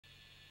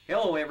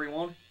Hello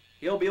everyone,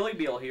 Hillbilly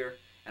Bill here,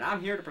 and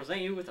I'm here to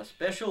present you with a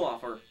special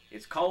offer.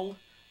 It's called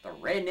the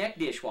RedNeck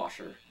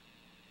Dishwasher.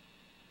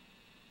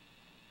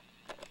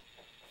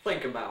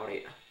 Think about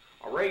it.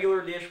 A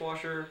regular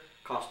dishwasher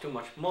costs too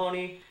much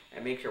money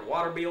and makes your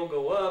water bill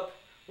go up.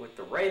 With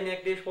the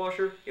RedNeck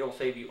Dishwasher, it'll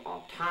save you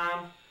on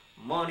time,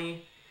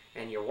 money,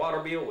 and your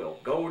water bill will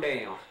go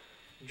down.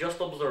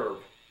 Just observe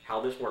how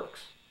this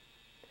works.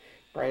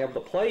 Grab the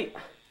plate,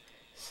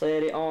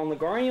 set it on the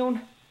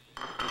ground.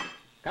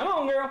 Come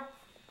on, girl.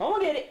 Come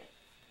and get it.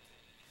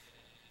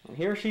 And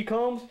here she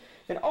comes.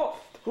 And oh,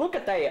 look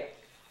at that.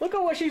 Look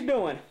at what she's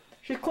doing.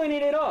 She's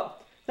cleaning it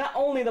up. Not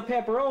only the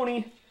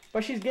pepperoni,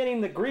 but she's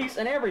getting the grease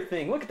and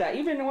everything. Look at that.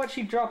 Even what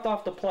she dropped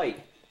off the plate,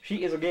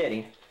 she is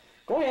getting.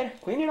 Go ahead.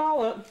 Clean it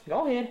all up.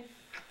 Go ahead.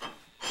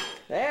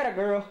 That a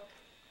girl.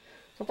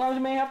 Sometimes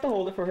you may have to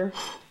hold it for her.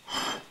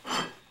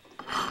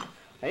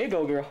 There you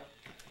go, girl.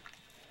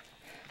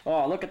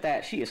 Oh, look at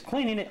that. She is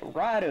cleaning it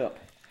right up.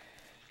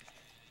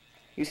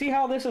 You see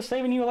how this is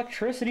saving you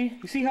electricity?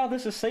 You see how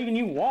this is saving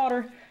you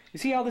water? You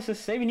see how this is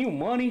saving you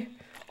money?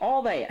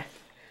 All that.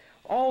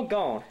 All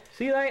gone.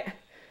 See that?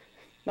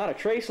 Not a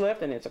trace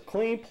left, and it's a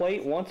clean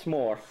plate once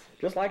more.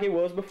 Just like it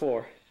was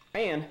before.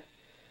 And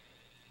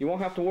you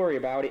won't have to worry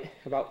about it.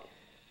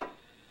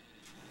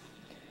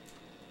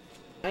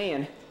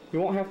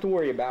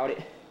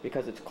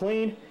 Because it's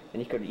clean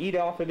and you could eat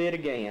off of it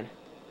again.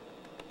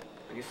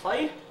 You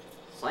see?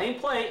 Same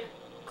plate.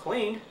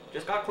 Clean.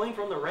 Just got clean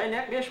from the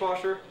RedNeck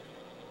Dishwasher.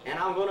 And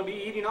I'm going to be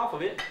eating off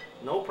of it.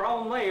 No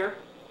problem there.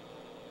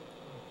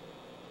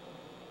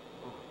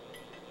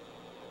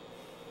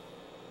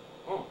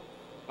 Oh,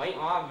 ain't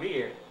my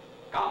beer.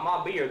 Got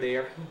my beer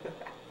there.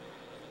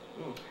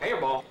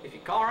 Hairball. If you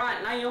call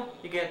right now, you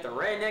get the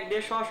RedNeck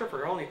Dishwasher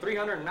for only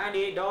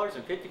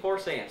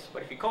 $398.54.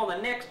 But if you call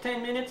the next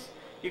 10 minutes,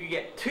 you can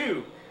get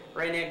 2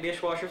 RedNeck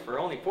Dishwashers for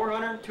only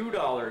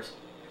 $402.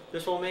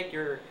 This will make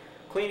your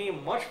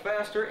cleaning much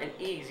faster and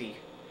easy.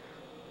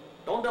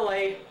 Don't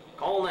delay.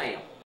 Call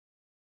now.